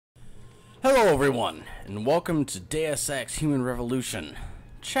Hello everyone, and welcome to Deus Ex Human Revolution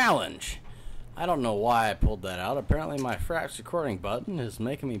Challenge. I don't know why I pulled that out. Apparently my Fraps recording button is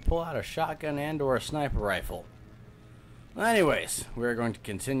making me pull out a shotgun and or a sniper rifle. Anyways, we're going to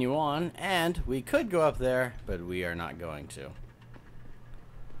continue on, and we could go up there, but we are not going to.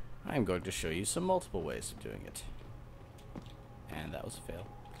 I'm going to show you some multiple ways of doing it. And that was a fail.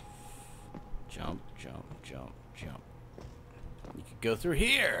 Jump, jump, jump, jump. You could go through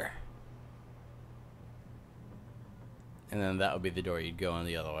here! And then that would be the door you'd go in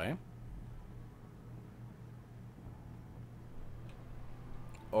the other way.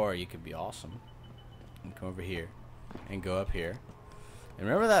 Or you could be awesome and come over here and go up here. And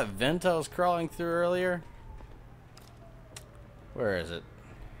remember that vent I was crawling through earlier? Where is it?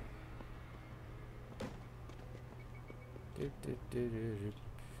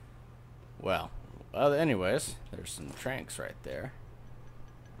 Well, anyways, there's some tranks right there.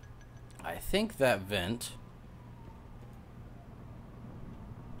 I think that vent...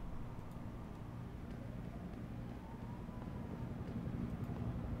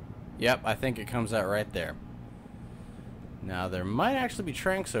 Yep, I think it comes out right there. Now, there might actually be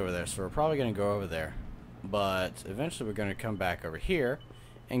tranks over there, so we're probably going to go over there. But eventually we're going to come back over here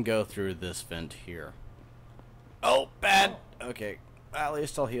and go through this vent here. Oh, bad! Okay, at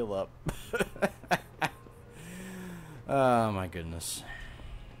least I'll heal up. Oh, my goodness.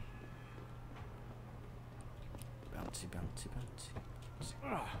 Bouncy, bouncy, bouncy,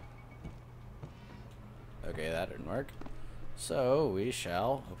 bouncy. Okay, that didn't work. So, we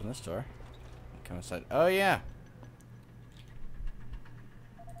shall open this door. Come inside. Oh, yeah!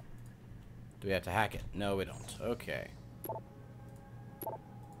 Do we have to hack it? No, we don't. Okay.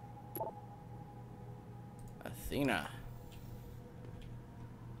 Athena.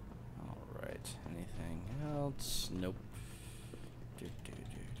 Alright. Anything else? Nope.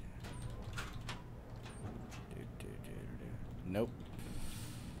 Nope.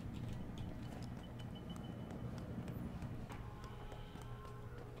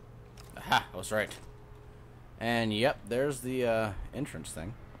 Aha, I was right. And yep, there's the entrance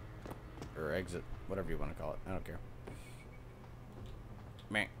thing. Or exit, whatever you want to call it. I don't care.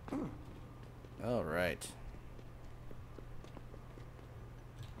 Meh. Alright.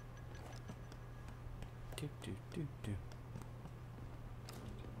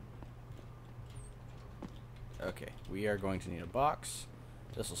 Okay, we are going to need a box.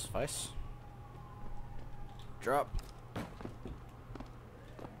 This will suffice. Drop.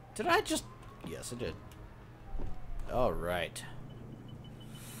 Did I just... Yes, I did. Alright.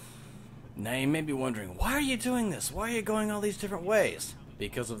 Now you may be wondering, why are you doing this? Why are you going all these different ways?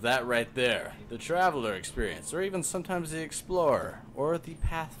 Because of that right there. The Traveler experience, or even sometimes the Explorer, or the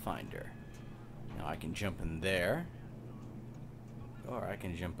Pathfinder. Now I can jump in there, or I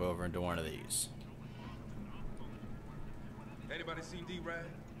can jump over into one of these. Anybody see D-Rad?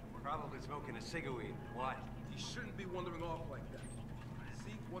 Probably smoking a cigweed. Why? He shouldn't be wandering off like that.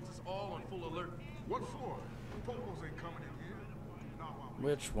 See, once us all on full alert. What for? Popos ain't coming in here.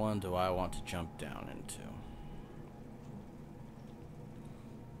 Which one do I want to jump down into?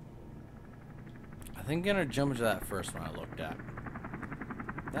 I think I'm gonna jump into that first one I looked at.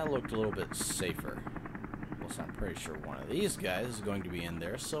 That looked a little bit safer. Plus, I'm pretty sure one of these guys is going to be in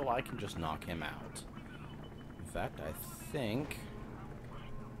there, so I can just knock him out. In fact, I think...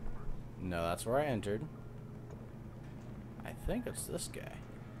 No, that's where I entered. I think it's this guy.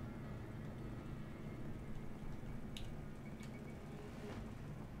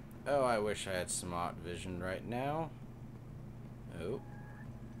 Oh, I wish I had smart vision right now. Oh.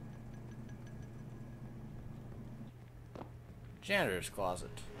 Janitor's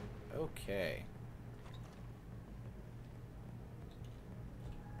closet. Okay.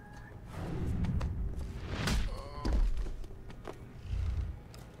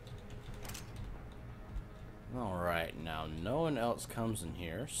 Alright, now no one else comes in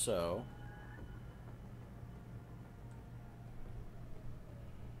here, so...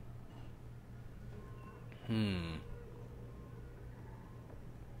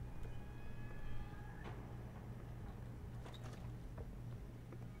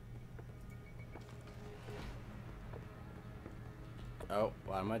 Oh,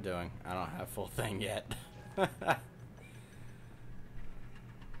 what am I doing? I don't have full thing yet. Alright,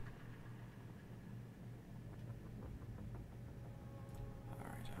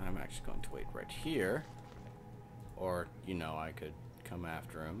 I'm actually going to wait right here. Or, you know, I could come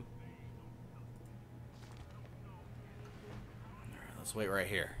after him. Alright, let's wait right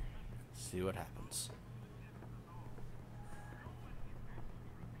here. See what happens.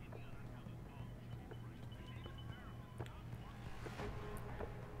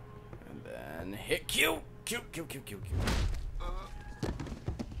 And then And hit Q. Q, Q, Q, Q, Q.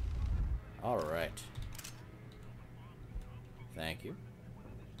 Alright. Thank you.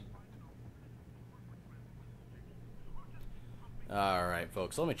 Alright,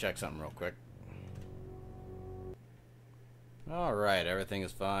 folks, let me check something real quick. Alright, everything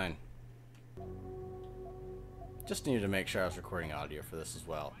is fine. Just needed to make sure I was recording audio for this as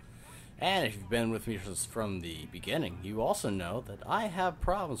well. And if you've been with me from the beginning, you also know that I have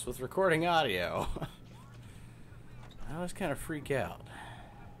problems with recording audio. I always kind of freak out.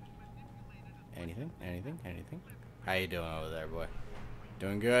 Anything? Anything? Anything? How you doing over there, boy?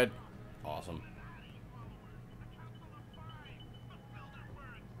 Doing good? Awesome.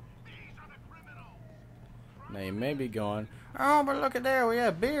 Now you may be going, oh, but look at there, we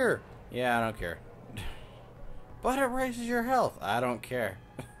have beer. Yeah, I don't care. But it raises your health. I don't care.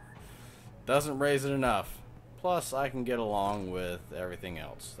 Doesn't raise it enough. Plus, I can get along with everything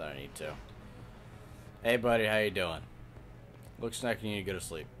else that I need to. Hey, buddy, how you doing? Looks like you need to go to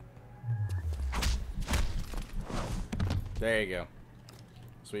sleep. There you go.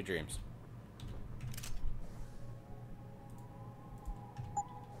 Sweet dreams.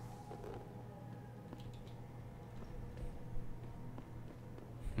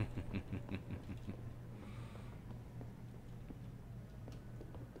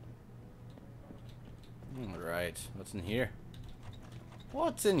 Alright, what's in here?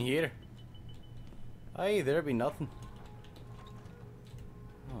 What's in here? Hey, there'd be nothing.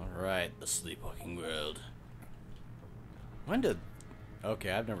 Alright, the sleepwalking world. When did...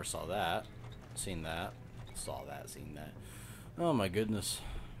 Okay, I've never saw that. Seen that. Saw that, seen that. Oh my goodness.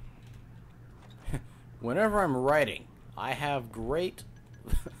 Whenever I'm writing, I have great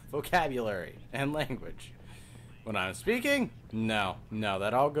vocabulary and language. When I'm speaking, no,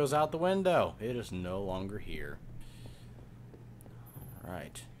 that all goes out the window. It is no longer here.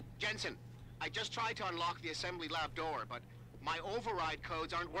 Alright. Jensen, I just tried to unlock the assembly lab door, but my override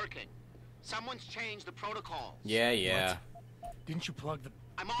codes aren't working. Someone's changed the protocol. Yeah. What? Didn't you plug the...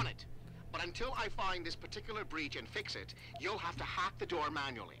 I'm on it. But until I find this particular breach and fix it, you'll have to hack the door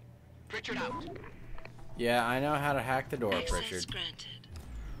manually. Pritchard out. Yeah, I know how to hack the door, Access Pritchard. granted.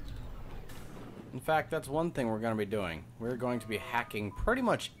 In fact, that's one thing we're going to be doing. We're going to be hacking pretty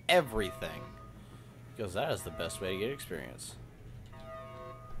much everything. Because that is the best way to get experience.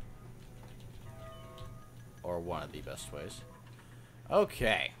 Or one of the best ways.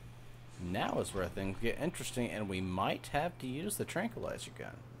 Okay. Now is where things get interesting, and we might have to use the tranquilizer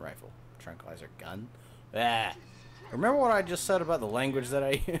gun. Rifle. Tranquilizer gun. Ah. Remember what I just said about the language that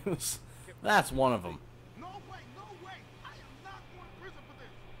I use? That's one of them. No way, no way. I am not going to prison for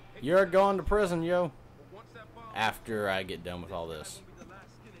this. You're going to prison, yo. But once that bomb... After I get done with all this. That won't be the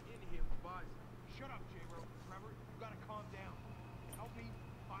last skinner in here for Bison. Shut up, J-Ro. Trevor, you gotta calm down. Help me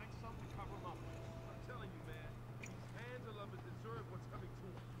find something to cover him up with. I'm telling you, man, these handle lovers deserve what's coming to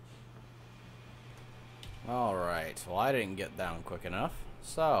them. Alright, well I didn't get down quick enough,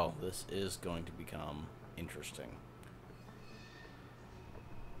 so this is going to become interesting.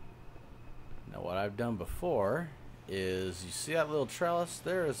 Now what I've done before is, you see that little trellis?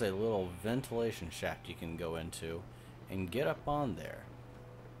 There is a little ventilation shaft you can go into and get up on there.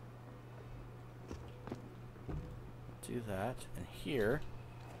 Do that, and here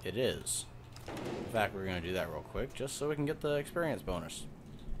it is. In fact, we're going to do that real quick just so we can get the experience bonus.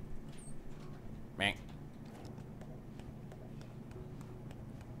 Meh.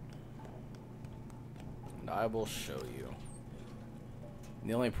 And I will show you.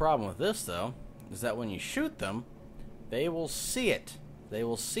 The only problem with this, though, is that when you shoot them, they will see it. They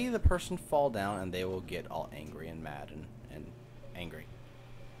will see the person fall down, and they will get all angry and mad and angry.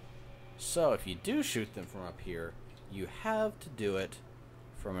 So if you do shoot them from up here, you have to do it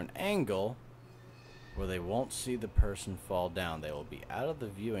from an angle where they won't see the person fall down. They will be out of the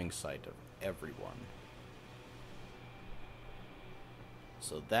viewing sight of everyone.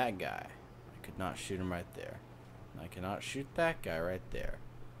 So that guy, I could not shoot him right there. I cannot shoot that guy right there.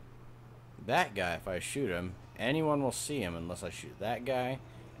 That guy, if I shoot him, anyone will see him unless I shoot that guy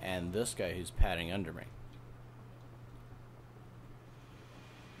and this guy who's padding under me.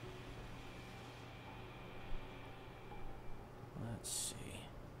 Let's see.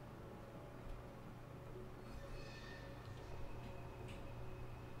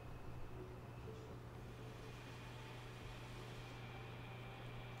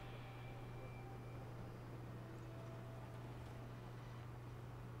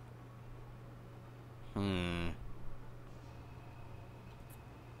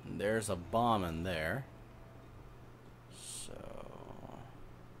 There's a bomb in there. So...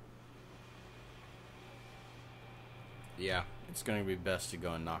 yeah, it's going to be best to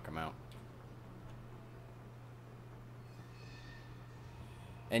go and knock him out.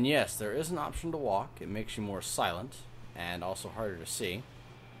 And yes, there is an option to walk. It makes you more silent and also harder to see.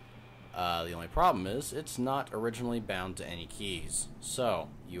 The only problem is it's not originally bound to any keys, so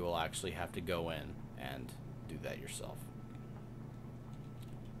you will actually have to go in and do that yourself.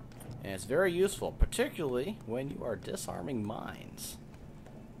 And it's very useful, particularly when you are disarming mines.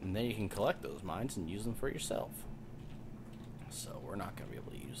 And then you can collect those mines and use them for yourself. So we're not going to be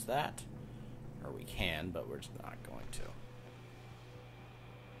able to use that. Or we can, but we're just not going to.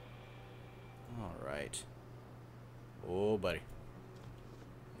 Alright. Oh, buddy.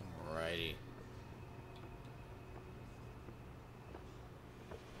 Alrighty.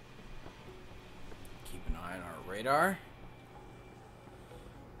 Keep an eye on our radar.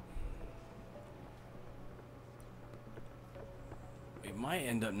 We might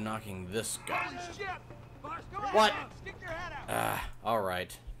end up knocking this guy. Holy shit! Boss, go What? ahead, stick your head out.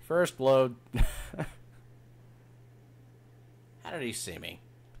 Alright. First load. How did he see me?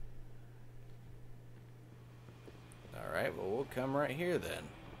 Alright, well, we'll come right here then.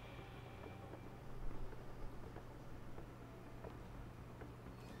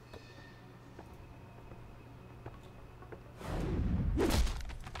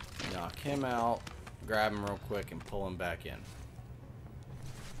 Knock him out, grab him real quick, and pull him back in.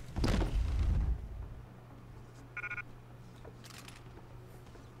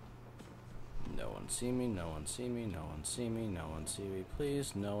 No one see me, no one see me, no one see me, no one see me,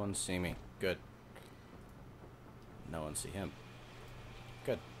 please, no one see me. Good. No one see him.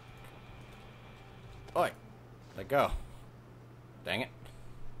 Good. Oi! Let go. Dang it.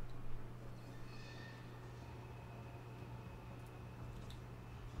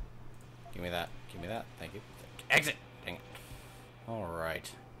 Give me that. Give me that. Thank you. Exit! Dang it.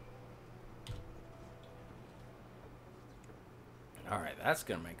 Alright. Alright, that's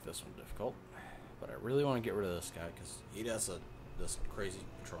gonna make this one difficult. But I really want to get rid of this guy because he does this crazy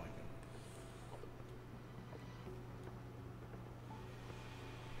patrolling thing.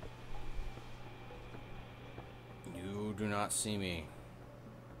 You do not see me.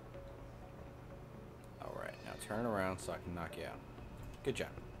 Alright, now turn around so I can knock you out. Good job.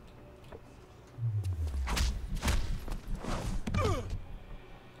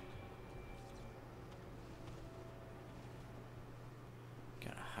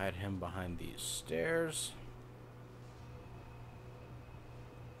 Gonna hide him behind these stairs.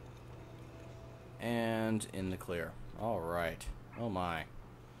 And in the clear. Alright. Oh my.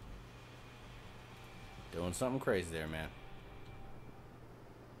 Doing something crazy there, man.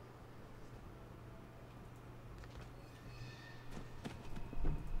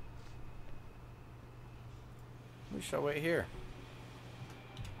 We shall wait here.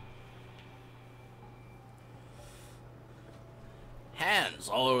 Hands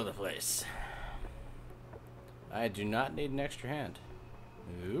all over the place. I do not need an extra hand.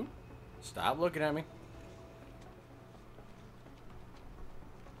 Ooh. Stop looking at me.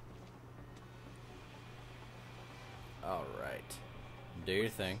 Alright. Do your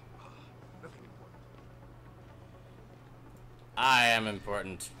thing. Nothing important. I am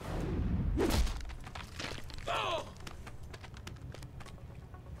important. Oh!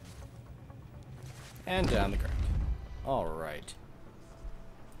 And down the ground. Alright.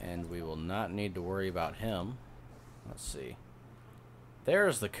 And we will not need to worry about him. Let's see.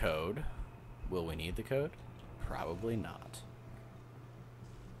 There's the code. Will we need the code? Probably not.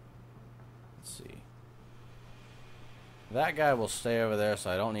 Let's see. That guy will stay over there,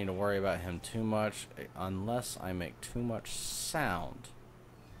 so I don't need to worry about him too much, unless I make too much sound.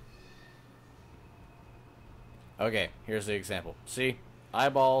 Okay, here's the example. See?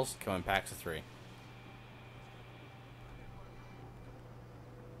 Eyeballs come in packs of 3.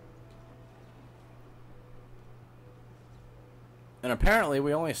 And apparently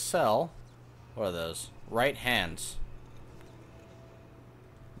we only sell, what are those? Right hands.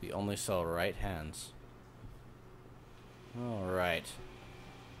 We only sell right hands. Alright.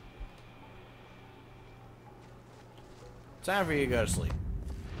 Time for you to go to sleep.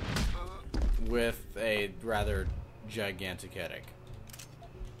 With a rather gigantic headache.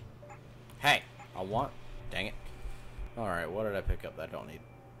 Hey! I want... Dang it. Alright, what did I pick up that I don't need?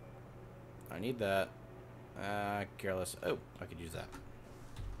 I need that. Careless. Oh, I could use that.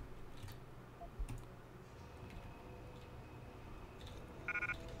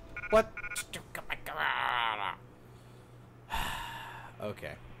 What?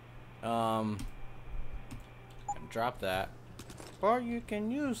 Okay. Drop that. Or you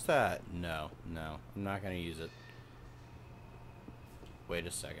can use that. No, no. I'm not gonna use it. Wait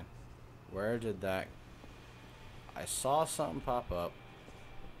a second. Where did that... I saw something pop up.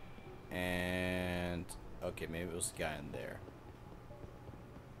 And... Okay, maybe it was the guy in there.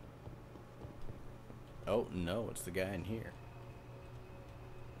 Oh, no, it's the guy in here.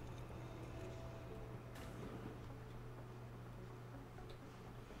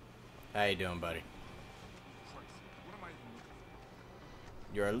 How you doing, buddy? Christ, what am I even looking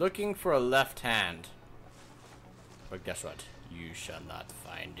for? You're looking for a left hand. But guess what? You shall not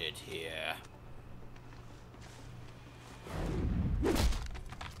find it here.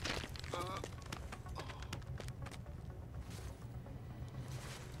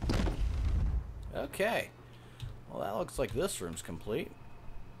 Okay. Well, that looks like this room's complete.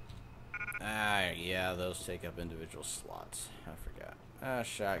 Ah, yeah, those take up individual slots. I forgot.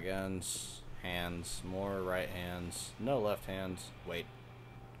 Shotguns, hands, more right hands, no left hands. Wait.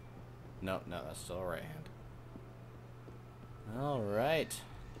 No, that's still a right hand. Alright.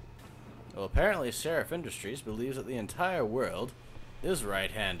 Well, apparently Seraph Industries believes that the entire world is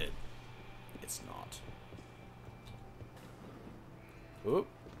right-handed. It's not. Oop.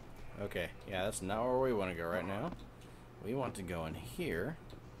 Okay, yeah, that's not where we want to go right now. We want to go in here.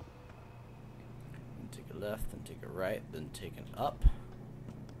 And take a left, then take a right, then take an up.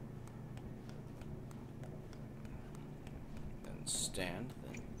 Then stand,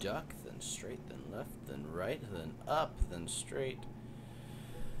 then duck, then straight, then left, then right, then up, then straight,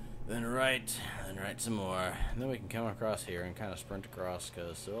 then right some more. And then we can come across here and kind of sprint across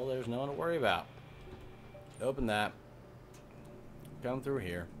because, well, there's no one to worry about. Open that. Come through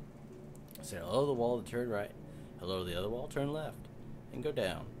here. Say hello to the wall, turn right. Hello to the other wall, turn left. And go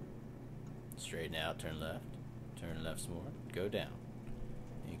down. Straighten out, turn left some more, go down.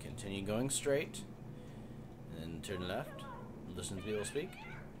 And continue going straight. And then turn left. Listen to people speak.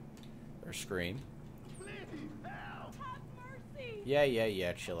 Or scream. Have mercy!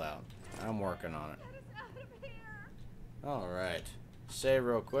 Yeah, chill out. I'm working on it. Get us out of here! Alright. Say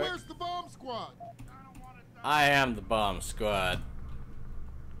real quick. Where's the bomb squad? I am the bomb squad.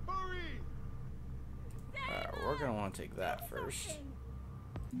 Hurry! Alright, we're gonna want to take that first.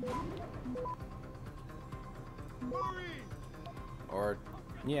 Hurry! Or,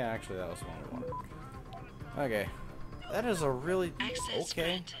 yeah, actually that was the one we wanted. Okay. That is a really... Access okay.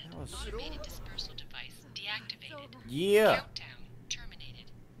 granted. That was... Automated dispersal device deactivated. Yeah! Countdown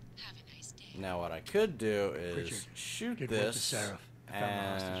terminated. Have a nice day. Now what I could do is Richard, shoot good work to this Sarah. I found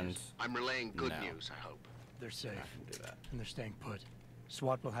the and... hostages. I'm relaying good No. news, I hope. They're safe, I can do that. and they're staying put.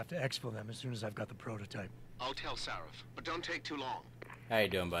 SWAT will have to exfil them as soon as I've got the prototype. I'll tell Sarif, but don't take too long. How you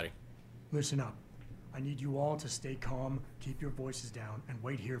doing, buddy? Listen up. I need you all to stay calm, keep your voices down, and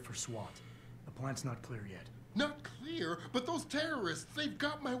wait here for SWAT. The plant's not clear yet. Not clear, but those terrorists, they've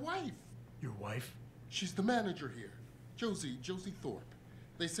got my wife. Your wife? She's the manager here. Josie Thorpe.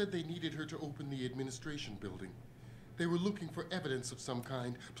 They said they needed her to open the administration building. They were looking for evidence of some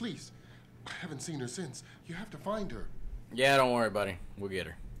kind. Please, I haven't seen her since. You have to find her. Yeah, don't worry, buddy. We'll get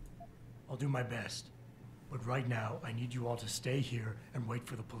her. I'll do my best. But right now, I need you all to stay here and wait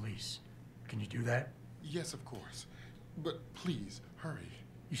for the police. Can you do that? Yes, of course. But please, hurry.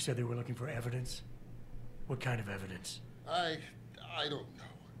 You said they were looking for evidence? What kind of evidence? I don't know.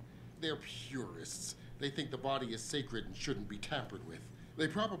 They're purists. They think the body is sacred and shouldn't be tampered with. They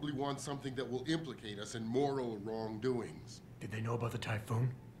probably want something that will implicate us in moral wrongdoings. Did they know about the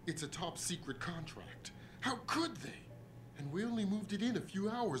typhoon? It's a top secret contract. How could they? And we only moved it in a few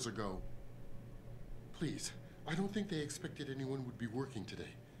hours ago. Please, I don't think they expected anyone would be working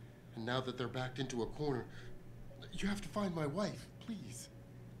today. And now that they're backed into a corner, you have to find my wife, please.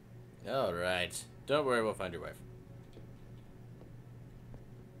 Alright. Don't worry, we'll find your wife.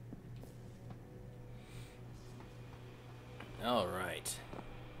 Alright.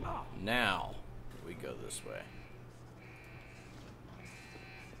 Now, we go this way.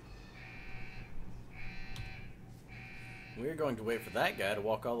 We're going to wait for that guy to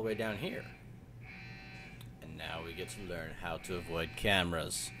walk all the way down here. And now we get to learn how to avoid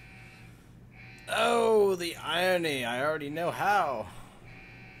cameras. Oh, the irony. I already know how.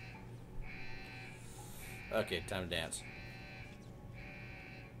 Okay, time to dance.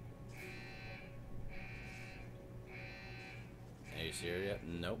 Are you serious yet?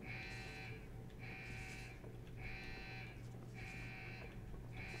 Nope.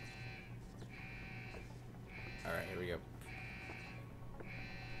 Alright, here we go.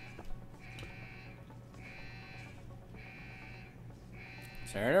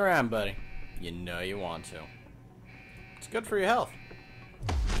 Turn around, buddy. You know you want to. It's good for your health.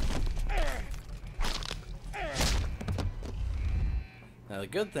 Now, the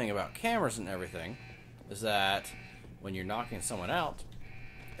good thing about cameras and everything is that when you're knocking someone out,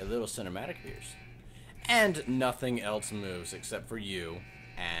 a little cinematic appears. And nothing else moves except for you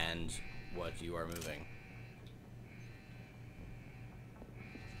and what you are moving.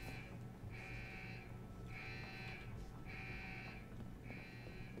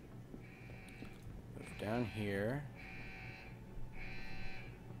 down here.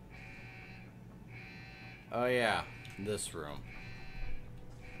 Oh yeah, this room.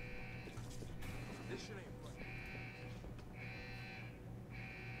 This shit ain't right.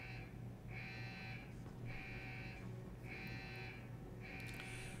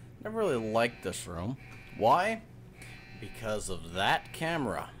 Never really liked this room. Why? Because of that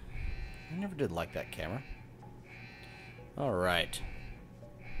camera. I never did like that camera. Alright.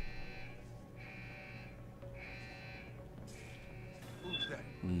 Who's that?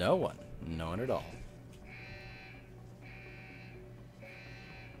 No one. No one at all.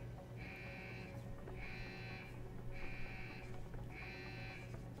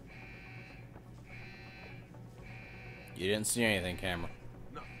 You didn't see anything, camera.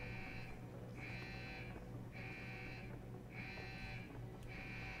 No.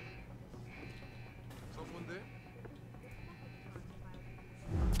 Someone there?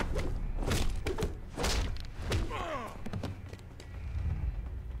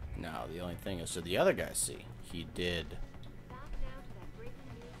 Now, the only thing is, did the other guy see? He did.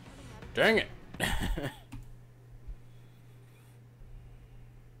 Dang it!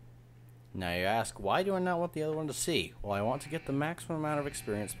 Now you ask, why do I not want the other one to see? Well, I want to get the maximum amount of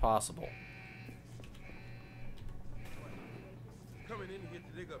experience possible. Coming in here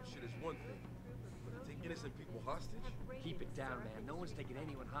to dig up shit is one thing, but to take innocent people hostage? Keep it down, man. No one's taking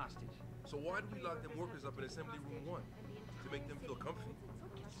anyone hostage. So why do we lock them workers up in Assembly Room 1? To make them feel comfy?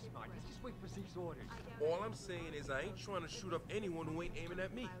 Smart. Let's just wait for Zeke's orders. All I'm saying is I ain't trying to shoot up anyone who ain't aiming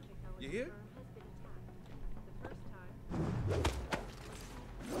at me. You hear?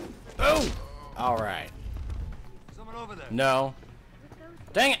 Boom! Alright. Someone over there. No.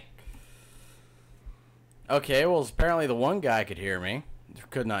 Dang it! Okay, well, apparently the one guy could hear me.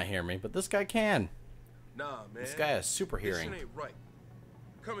 Could not hear me, but this guy can. Nah, man. This guy has super hearing. This shit ain't right.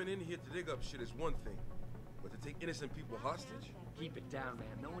 Coming in here to dig up shit is one thing, but to take innocent people hostage? Keep it down, man.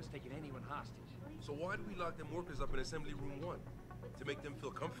 No one's taking anyone hostage. So why do we lock them workers up in Assembly Room 1? To make them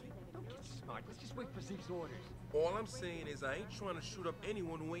feel comfy? Don't get smart. Let's just wait for Zeke's orders. All I'm saying is I ain't trying to shoot up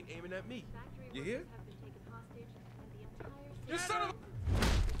anyone who ain't aiming at me. You hear? You son of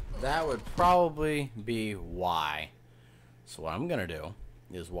a... That would probably be why. So what I'm gonna do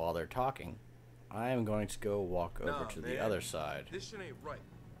is, while they're talking, I am going to go walk over to the other side. This shit ain't right.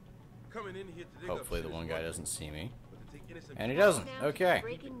 Coming in here to dig Hopefully up the shit one is guy thing, doesn't see me. but to take innocent And he people doesn't. Okay.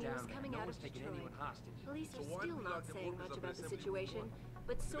 Breaking Keep it news down, man. coming No out one's of taking Detroit. anyone hostage. Police So are why do still we not lock them saying workers much up in about the Assembly situation, Room 1?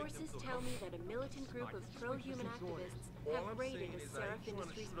 but To make them sources feel tell me comfy? that a militant group of pro-human activists All have I'm raided saying a is I Seraph ain't trying to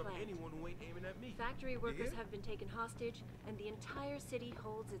Industries shoot up plant. anyone who ain't aiming at me. Factory You workers hear? have been taken hostage, and the entire city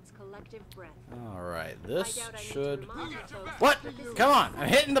holds its collective breath. Alright, I this doubt I need to should... remind you folks What? that this is Come on, the I'm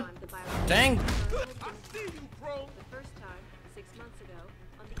hitting the... time biological Dang. terror has I been see you, bro. the first time, 6 months ago,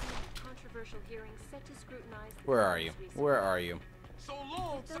 on the eve of controversial hearings set to scrutinize the Where are you? Congress Where recently. are you? So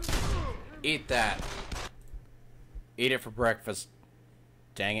long. Those hearings Eat that. Eat it for breakfast.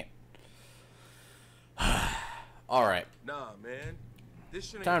 Dang it. Alright, Nah, man. This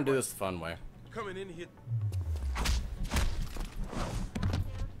shit ain't time to do right. this the fun way. Coming in here.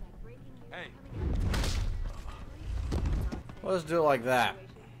 Hey. Let's do it like that.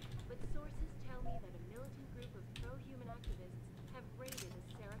 But sources tell me that a militant group of pro-human activists have raided a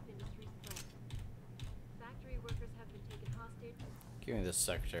Seraph Industries plant. Factory workers have been taken hostage, Give me this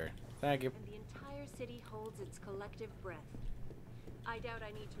secretary. Thank you. and the entire city holds its collective breath. I doubt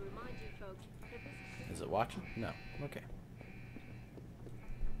I need to remind you folks that this Is it watching? No. Okay.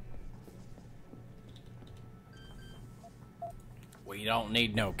 We don't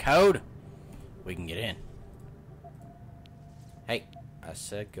need no code. We can get in. Hey, I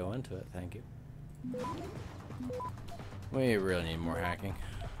said go into it. Thank you. We really need more hacking.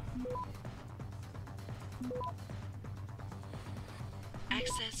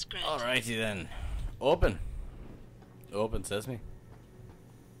 Access granted. Alrighty then. Open. Open sesame.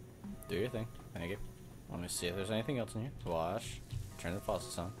 Do your thing. Thank you. Let me see if there's anything else in here. Wash. Turn the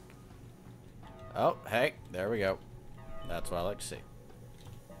faucets on. Oh, hey, there we go. That's what I like to see.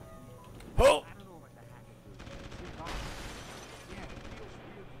 Oh! I don't know what the hacker did. Seems odd. Yeah, it feels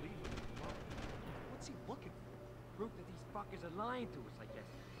weird leaving him alone. What's he looking for? Proof that these fuckers are lying to us, I guess.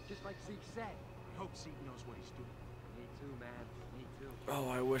 Just like Zeke said. I hope Zeke knows what he's doing. Me too, man. Me too. Oh,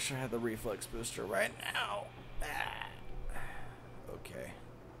 I wish I had the reflex booster right now. Ah. Okay.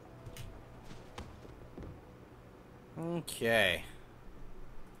 Okay.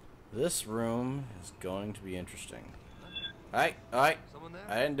 This room is going to be interesting. Alright, Someone there?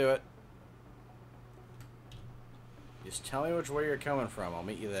 I didn't do it. Just tell me which way you're coming from. I'll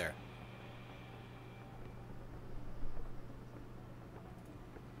meet you there.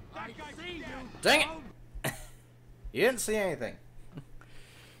 I see you. Dang it! You didn't see anything.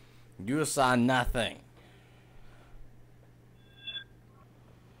 You saw nothing.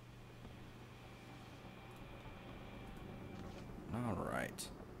 Alright.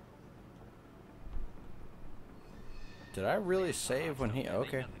 Did I really save when he...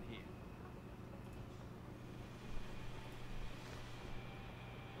 Okay.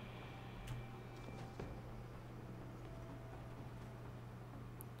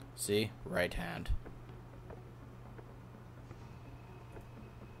 See? Right hand.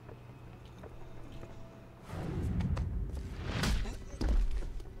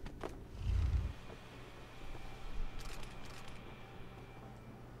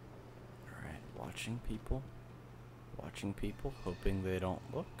 Watching people, hoping they don't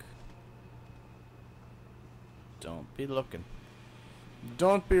look. Don't be looking.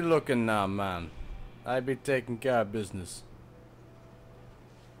 Don't be looking now, man. I be taking care of business.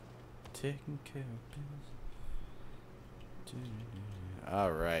 Taking care of business.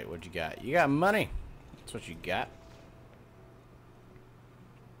 Alright, what you got? You got money. That's what you got.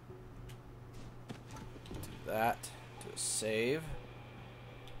 Do that. Do a save.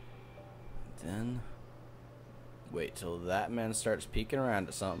 Then wait till that man starts peeking around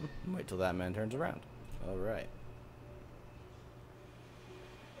at something. And wait till that man turns around. Alright.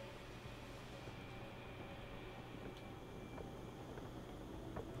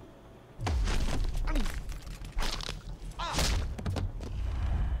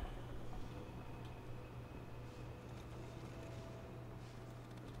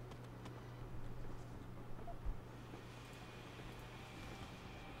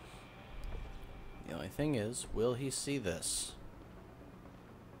 The only thing is, will he see this?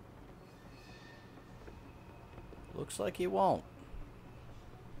 Looks like he won't.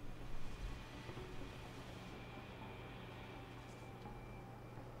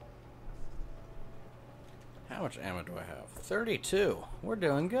 How much ammo do I have? 32. We're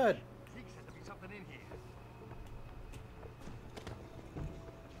doing good.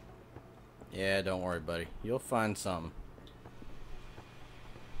 Yeah, don't worry, buddy. You'll find something.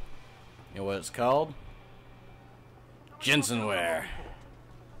 You know what it's called? Jensenware.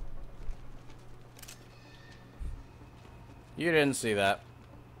 You didn't see that.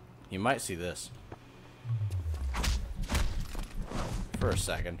 You might see this. For a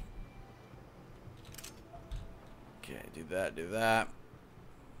second. Okay, do that, do that.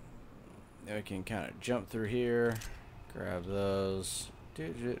 Then we can kind of jump through here. Grab those.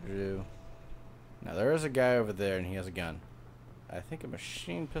 Now there is a guy over there and he has a gun. I think a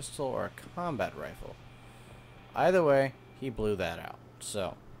machine pistol or a combat rifle. Either way, he blew that out.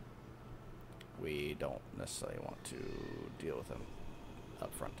 So, we don't necessarily want to deal with him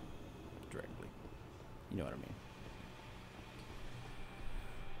up front directly. You know what I mean.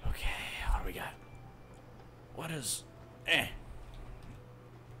 Okay, what do we got? What is...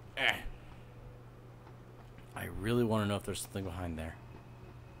 I really want to know if there's something behind there.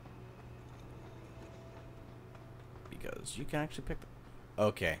 Because you can actually pick...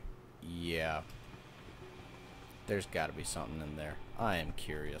 Okay, yeah. There's got to be something in there. I am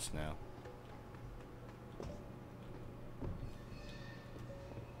curious now.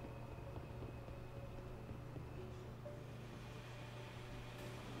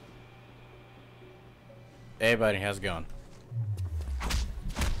 Hey buddy, how's it going?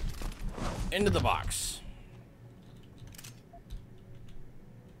 Into the box.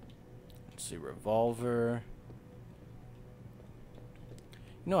 Let's see, revolver.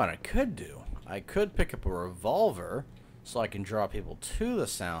 You know what I could do? I could pick up a revolver so I can draw people to the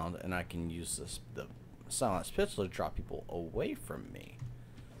sound, and I can use the silenced pistol to draw people away from me.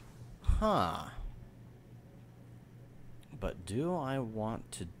 Huh. But do I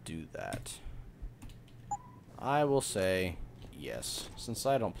want to do that? I will say yes, since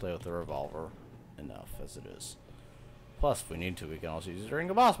I don't play with the revolver enough as it is. Plus, if we need to, we can also use it during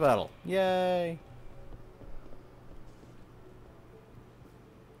a boss battle. Yay!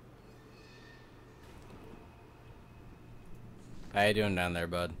 How you doing down there,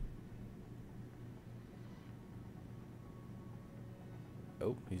 bud?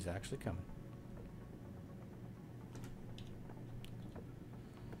 Oh, he's actually coming.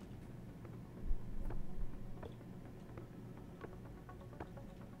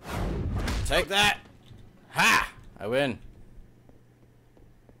 Take that! Ha! I win.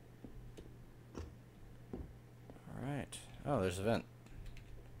 Alright. Oh, there's a vent.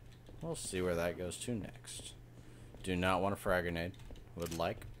 We'll see where that goes to next. Do not want a frag grenade. Would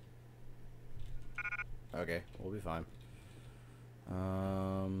like. Okay, we'll be fine.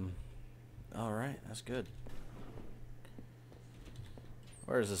 Alright, that's good.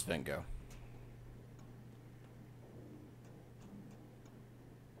 Where does this vent go?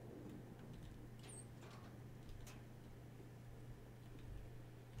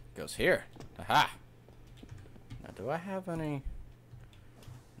 goes here. Aha! Now, do I have any?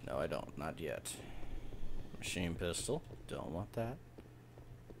 No, I don't. Not yet. Machine pistol. Don't want that.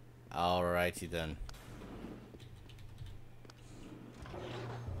 Alrighty then.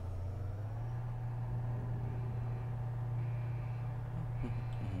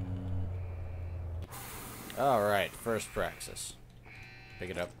 Alright, first praxis. Pick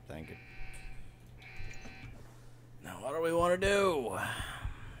it up. Thank you. Now, what do we want to do?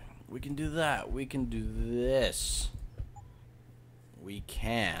 We can do that. We can do this. We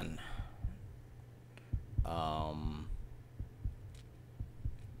can.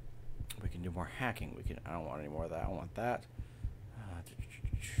 We can do more hacking. We can. I don't want any more of that. I want that.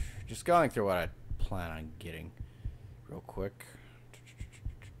 Just going through what I plan on getting, real quick.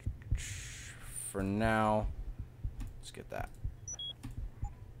 For now, let's get that.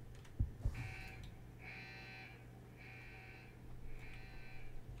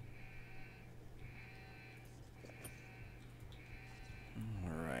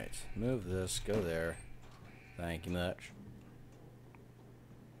 Alright, move this, go there. Thank you much.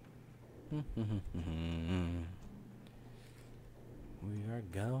 We are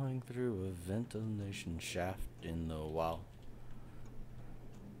going through a ventilation shaft in the wall.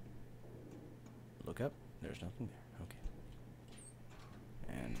 Look up. There's nothing there.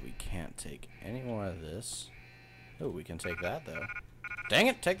 Okay. And we can't take any more of this. Oh, we can take that, though. Dang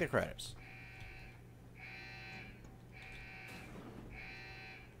it! Take the credits.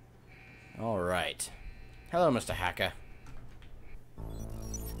 Alright. Hello, Mr. Hacker.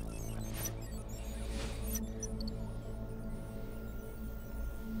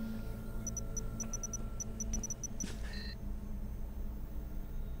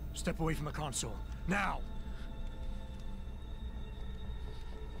 Step away from the console. Now!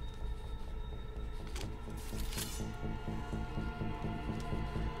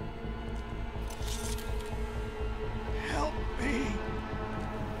 Help me!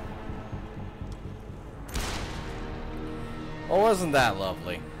 Well, wasn't that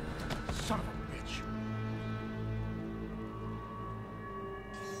lovely? Son of a bitch.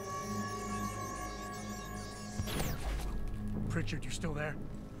 Pritchard, you still there?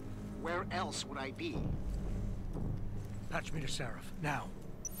 Where else would I be? Patch me to Seraph, now.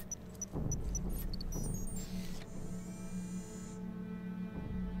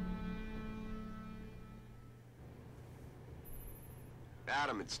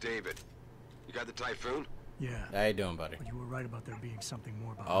 Adam, it's David. You got the Typhoon? Yeah. How you doing, buddy? But you were right about there being something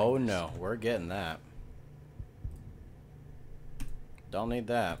more behind Oh this. no, we're getting that. Don't need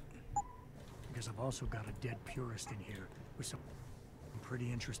that. Because I've also got a dead purist in here with some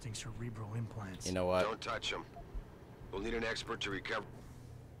pretty interesting cerebral implants. You know what? Don't touch him. We'll need an expert to recover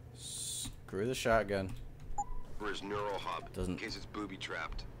Screw the shotgun. his neural hub Doesn't- in case it's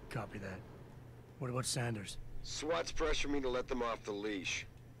booby-trapped. Copy that. What about Sanders? SWAT's pressure me to let them off the leash.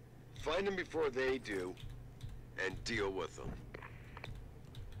 Find them before they do, and deal with them.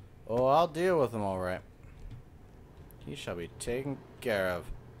 Oh, I'll deal with him, alright. He shall be taken care of.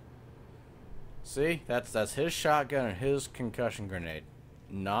 See? That's his shotgun and his concussion grenade.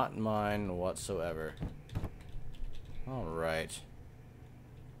 Not mine whatsoever. Alright.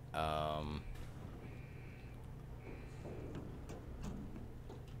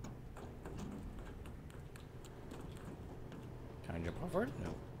 Can I jump over it?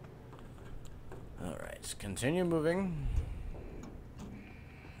 No. Alright, let's continue moving.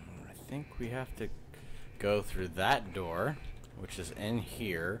 I think we have to go through that door, which is in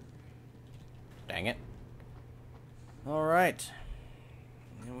here. Dang it. Alright.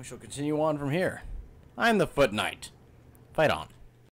 And we shall continue on from here. I'm the Foot Knight. Fight on.